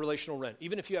if you have relational rent,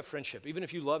 even if you have friendship, even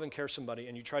if you love and care somebody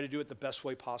and you try to do it the best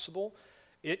way possible,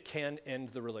 it can end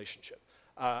the relationship.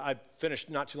 I finished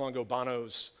not too long ago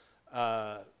Bono's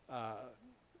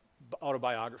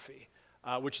autobiography,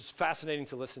 which is fascinating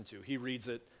to listen to. He reads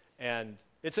it, and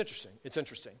it's interesting.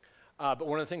 But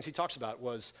one of the things he talks about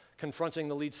was confronting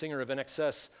the lead singer of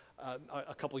NXS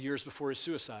a couple years before his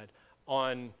suicide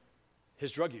on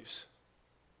his drug use.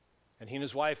 And he and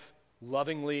his wife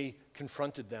lovingly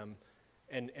confronted them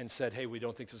and said, hey, we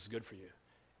don't think this is good for you.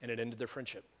 And it ended their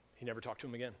friendship. He never talked to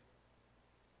him again.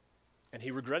 And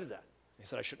he regretted that. He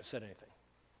said, I shouldn't have said anything.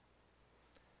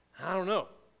 I don't know.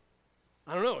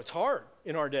 It's hard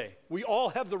in our day. We all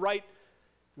have the right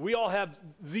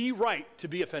to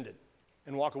be offended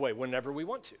and walk away whenever we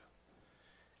want to.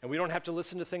 And we don't have to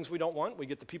listen to things we don't want. We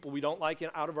get the people we don't like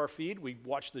out of our feed. We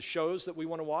watch the shows that we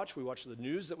want to watch. We watch the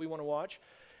news that we want to watch.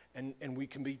 And we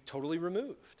can be totally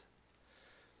removed.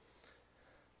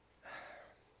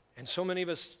 And so many of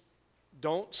us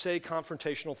don't say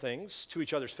confrontational things to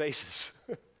each other's faces.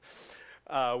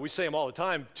 We say them all the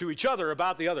time to each other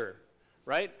about the other,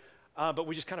 right? But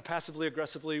we just kind of passively,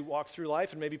 aggressively walk through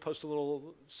life and maybe post a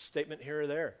little statement here or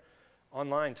there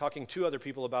online, talking to other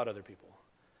people about other people.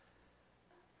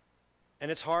 And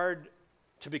it's hard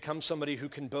to become somebody who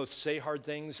can both say hard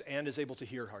things and is able to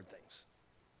hear hard things.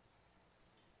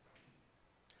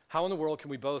 How in the world can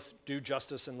we both do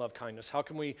justice and love kindness? How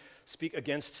can we speak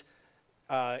against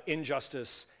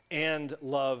injustice and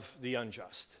love the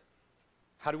unjust?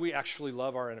 How do we actually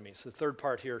love our enemies? The third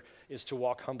part here is to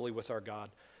walk humbly with our God.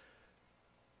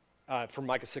 From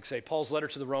Micah 6:8, Paul's letter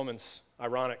to the Romans,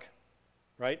 ironic,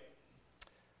 right?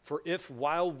 For if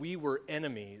while we were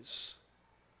enemies,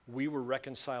 we were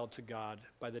reconciled to God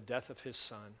by the death of his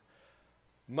Son,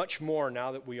 much more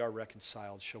now that we are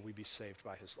reconciled shall we be saved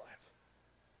by his life.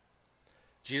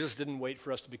 Jesus didn't wait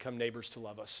for us to become neighbors to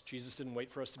love us. Jesus didn't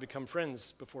wait for us to become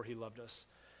friends before he loved us.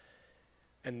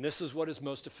 And this is what is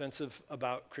most offensive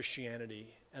about Christianity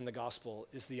and the gospel,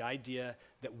 is the idea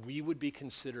that we would be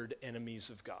considered enemies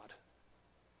of God.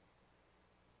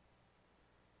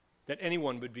 That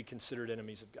anyone would be considered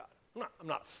enemies of God. I'm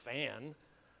not a fan,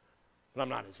 but I'm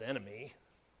not his enemy.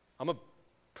 I'm a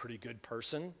pretty good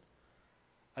person.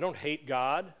 I don't hate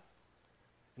God.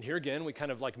 And here again, we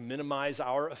kind of like minimize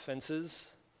our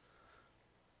offenses.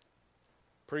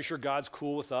 Pretty sure God's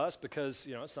cool with us because,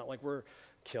 it's not like we're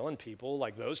killing people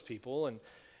like those people.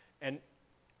 And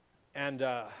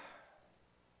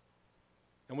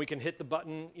we can hit the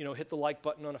button, hit the like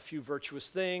button on a few virtuous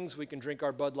things. We can drink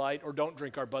our Bud Light or don't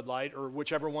drink our Bud Light or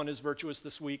whichever one is virtuous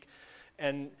this week.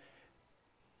 And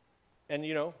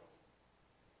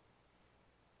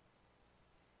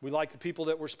we like the people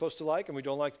that we're supposed to like, and we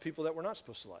don't like the people that we're not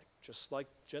supposed to like, just like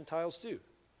Gentiles do,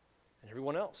 and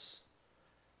everyone else.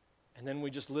 And then we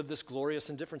just live this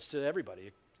glorious indifference to everybody,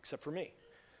 except for me.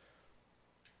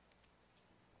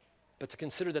 But to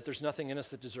consider that there's nothing in us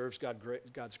that deserves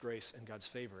God's grace and God's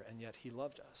favor, and yet he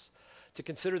loved us. To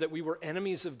consider that we were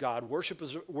enemies of God,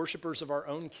 worshipers of our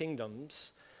own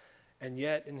kingdoms, and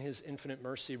yet in his infinite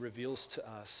mercy reveals to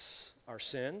us our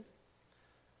sin.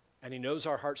 And he knows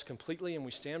our hearts completely, and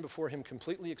we stand before him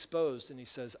completely exposed, and he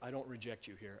says, I don't reject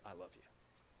you here, I love you.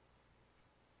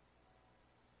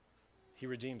 He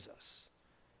redeems us.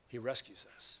 He rescues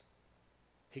us.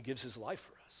 He gives his life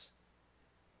for us.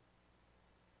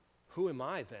 Who am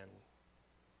I then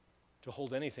to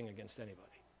hold anything against anybody?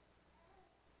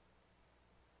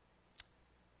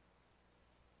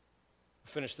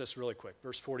 finish this really quick.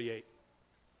 Verse 48.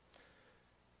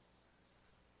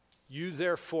 You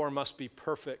therefore must be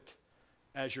perfect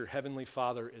as your heavenly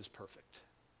Father is perfect.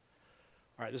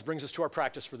 All right, this brings us to our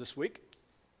practice for this week.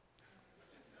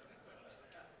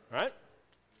 All right?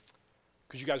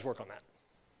 Could you guys work on that?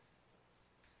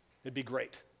 It'd be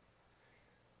great.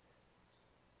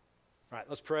 All right,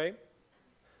 let's pray.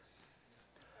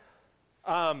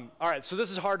 All right, so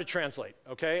this is hard to translate,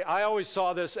 okay? I always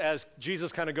saw this as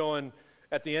Jesus kind of going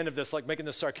at the end of this, like making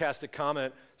this sarcastic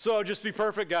comment, so just be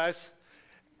perfect, guys.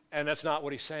 And that's not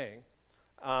what he's saying.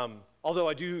 Although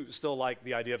I do still like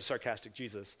the idea of sarcastic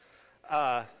Jesus.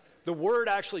 The word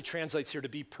actually translates here to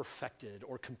be perfected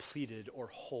or completed or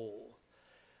whole.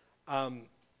 And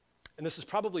this is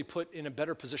probably put in a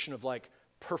better position of like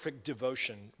perfect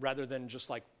devotion rather than just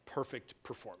like perfect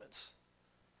performance.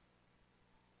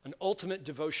 An ultimate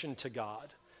devotion to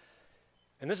God.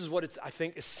 And this is what it's, I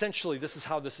think, essentially, this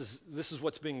is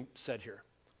what's being said here.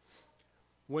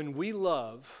 When we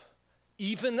love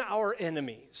even our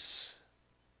enemies,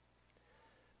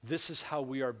 this is how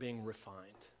we are being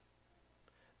refined.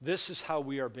 This is how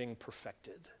we are being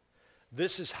perfected.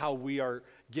 This is how we are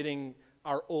getting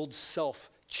our old self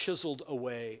chiseled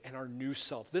away and our new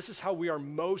self. This is how we are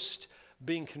most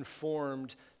being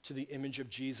conformed to the image of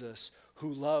Jesus,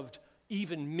 who loved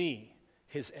even me,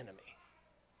 his enemy.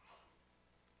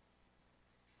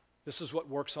 This is what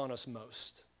works on us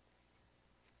most.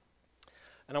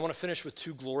 And I want to finish with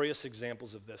two glorious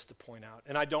examples of this to point out.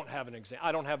 And I don't have an example.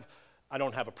 I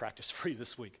don't have a practice for you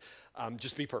this week.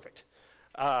 Just be perfect.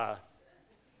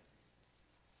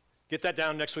 Get that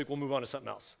down. Next week we'll move on to something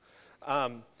else.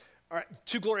 All right,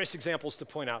 two glorious examples to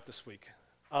point out this week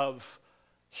of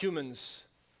humans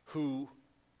who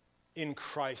in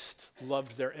Christ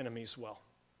loved their enemies well.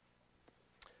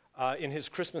 In his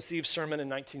Christmas Eve sermon in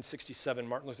 1967,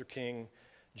 Martin Luther King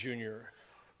Jr.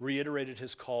 reiterated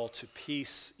his call to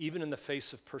peace, even in the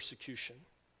face of persecution.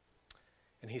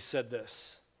 And he said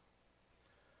this: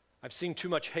 I've seen too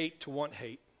much hate to want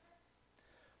hate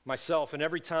myself, and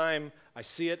every time I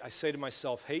see it, I say to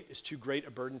myself, hate is too great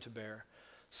a burden to bear.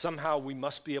 Somehow we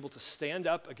must be able to stand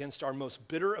up against our most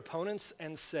bitter opponents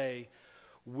and say,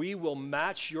 we will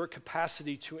match your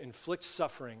capacity to inflict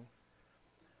suffering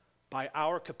by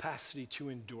our capacity to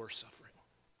endure suffering.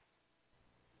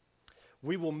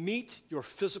 We will meet your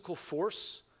physical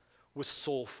force with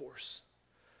soul force.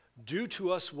 Do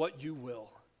to us what you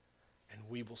will, and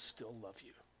we will still love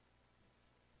you.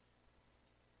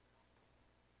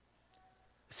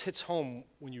 This hits home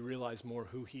when you realize more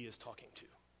who he is talking to.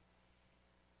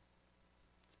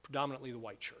 It's predominantly the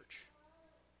white church.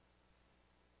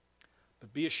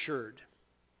 But be assured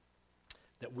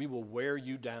that we will wear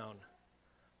you down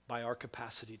by our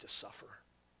capacity to suffer.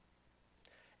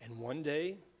 And one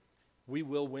day, we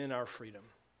will win our freedom.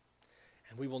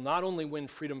 And we will not only win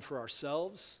freedom for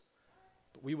ourselves,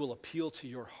 but we will appeal to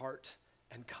your heart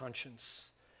and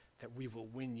conscience that we will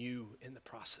win you in the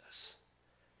process.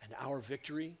 And our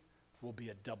victory will be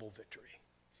a double victory.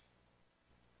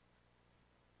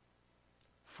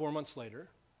 4 months later,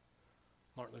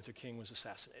 Martin Luther King was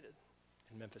assassinated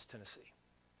in Memphis, Tennessee.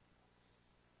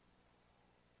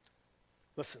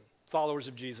 Listen, followers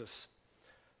of Jesus,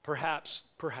 perhaps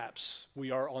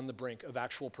we are on the brink of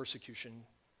actual persecution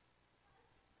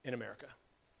in America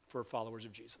for followers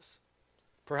of Jesus.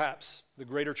 Perhaps the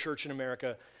greater church in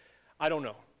America, I don't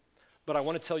know. But I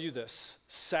want to tell you this,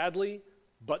 sadly,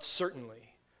 but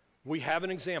certainly, we have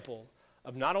an example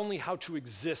of not only how to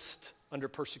exist under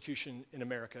persecution in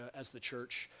America as the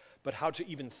church, but how to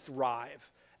even thrive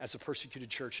as a persecuted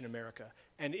church in America,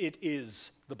 and it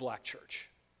is the black church.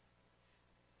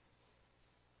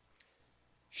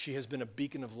 She has been a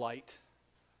beacon of light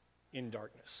in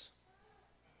darkness,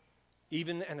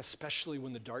 even and especially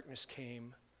when the darkness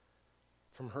came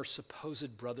from her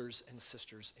supposed brothers and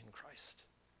sisters in Christ.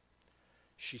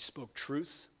 She spoke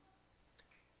truth.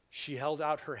 She held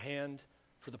out her hand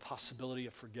for the possibility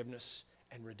of forgiveness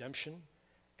and redemption,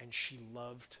 and she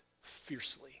loved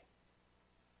fiercely.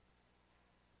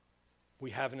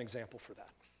 We have an example for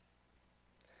that.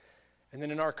 And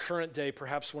then in our current day,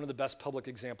 perhaps one of the best public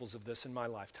examples of this in my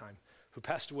lifetime, who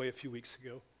passed away a few weeks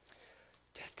ago,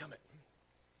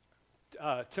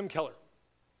 Tim Keller.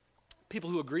 People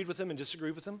who agreed with him and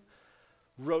disagreed with him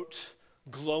wrote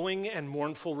glowing and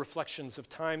mournful reflections of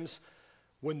times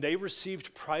when they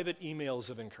received private emails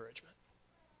of encouragement.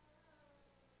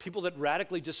 People that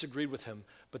radically disagreed with him,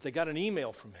 but they got an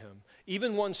email from him,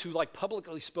 even ones who like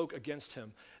publicly spoke against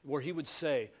him, where he would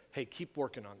say, hey, keep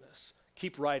working on this,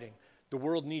 keep writing, the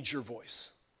world needs your voice.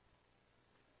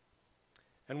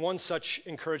 And one such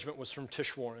encouragement was from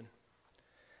Tish Warren.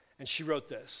 And she wrote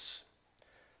this: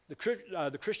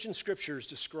 the Christian scriptures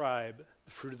describe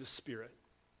the fruit of the Spirit.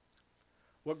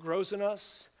 What grows in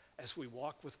us as we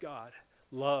walk with God: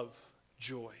 love,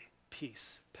 joy,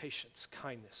 peace, patience,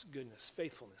 kindness, goodness,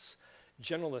 faithfulness,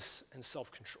 gentleness, and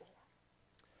self-control.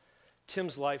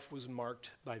 Tim's life was marked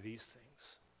by these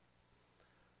things.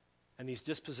 And these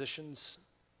dispositions,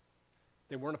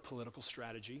 they weren't a political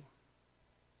strategy.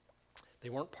 They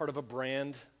weren't part of a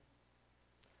brand.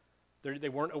 They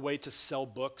weren't a way to sell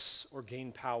books or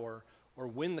gain power or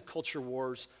win the culture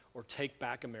wars or take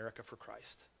back America for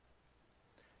Christ.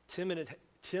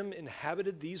 Tim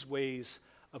inhabited these ways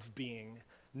of being,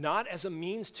 not as a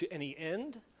means to any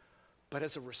end, but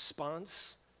as a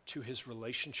response to his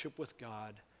relationship with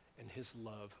God and his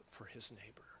love for his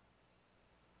neighbor.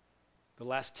 The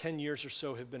last 10 years or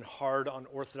so have been hard on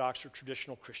Orthodox or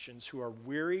traditional Christians who are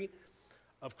weary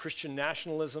of Christian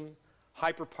nationalism,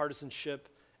 hyper-partisanship,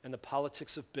 and the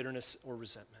politics of bitterness or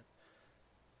resentment.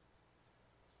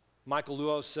 Michael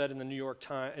Luo said in the New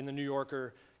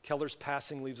Yorker, Keller's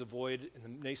passing leaves a void in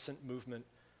the nascent movement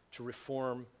to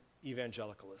reform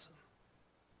evangelicalism.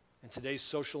 And today's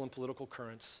social and political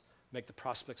currents make the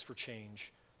prospects for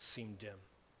change seem dim.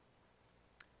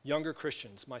 Younger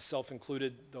Christians, myself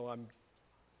included, though I'm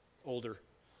older,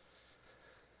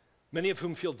 many of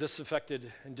whom feel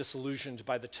disaffected and disillusioned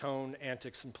by the tone,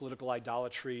 antics, and political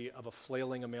idolatry of a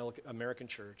flailing American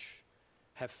church,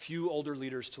 have few older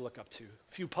leaders to look up to,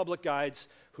 few public guides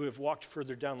who have walked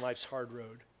further down life's hard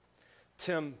road.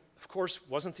 Tim, of course,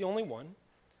 wasn't the only one,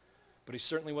 but he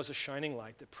certainly was a shining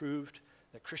light that proved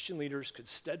that Christian leaders could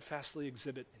steadfastly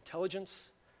exhibit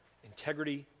intelligence,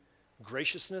 integrity,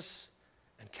 graciousness,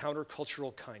 and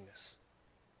countercultural kindness.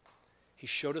 He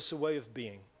showed us a way of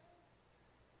being.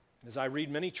 As I read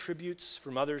many tributes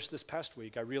from others this past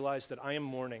week, I realize that I am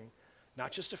mourning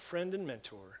not just a friend and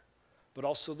mentor, but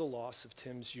also the loss of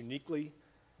Tim's uniquely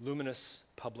luminous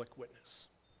public witness.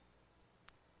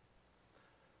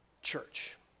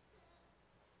 Church,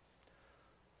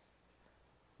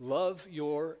 love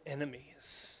your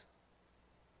enemies,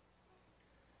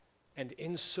 and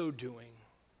in so doing,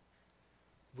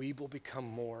 we will become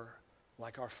more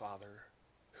like our Father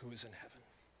who is in heaven,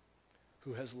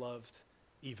 who has loved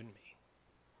even me.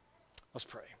 Let's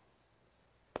pray.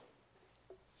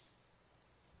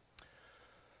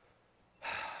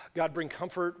 God, bring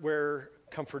comfort where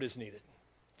comfort is needed.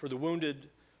 For the wounded,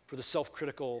 for the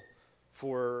self-critical,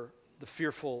 for the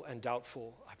fearful and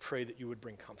doubtful, I pray that you would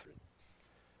bring comfort.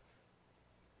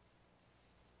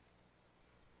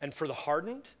 And for the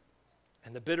hardened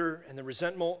and the bitter and the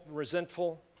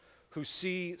resentful who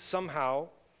see somehow,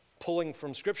 pulling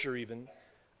from Scripture even,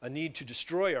 a need to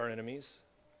destroy our enemies,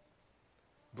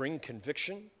 bring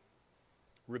conviction,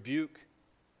 rebuke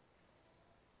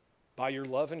by your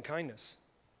love and kindness.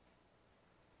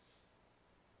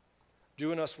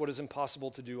 Do in us what is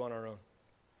impossible to do on our own.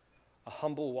 A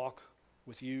humble walk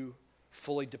with you,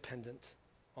 fully dependent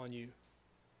on you.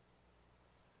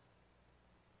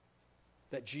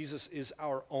 That Jesus is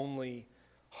our only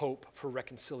hope for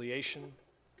reconciliation.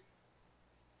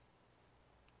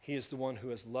 He is the one who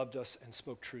has loved us and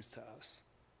spoke truth to us.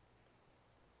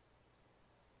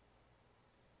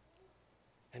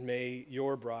 And may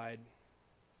your bride,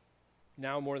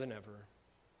 now more than ever,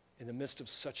 in the midst of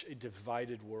such a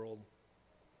divided world,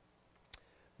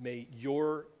 may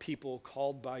your people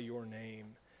called by your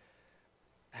name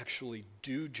actually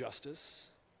do justice,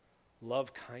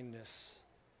 love kindness,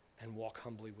 and walk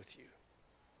humbly with you.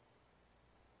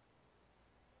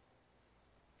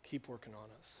 Keep working on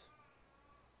us.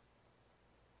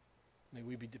 May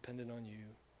we be dependent on you,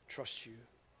 trust you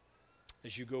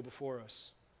as you go before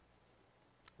us.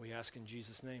 We ask in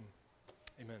Jesus' name,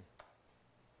 amen.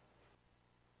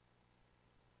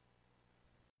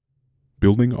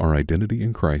 Building our identity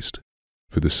in Christ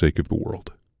for the sake of the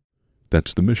world.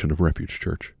 That's the mission of Refuge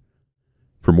Church.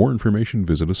 For more information,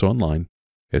 visit us online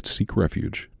at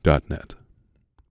seekrefuge.net.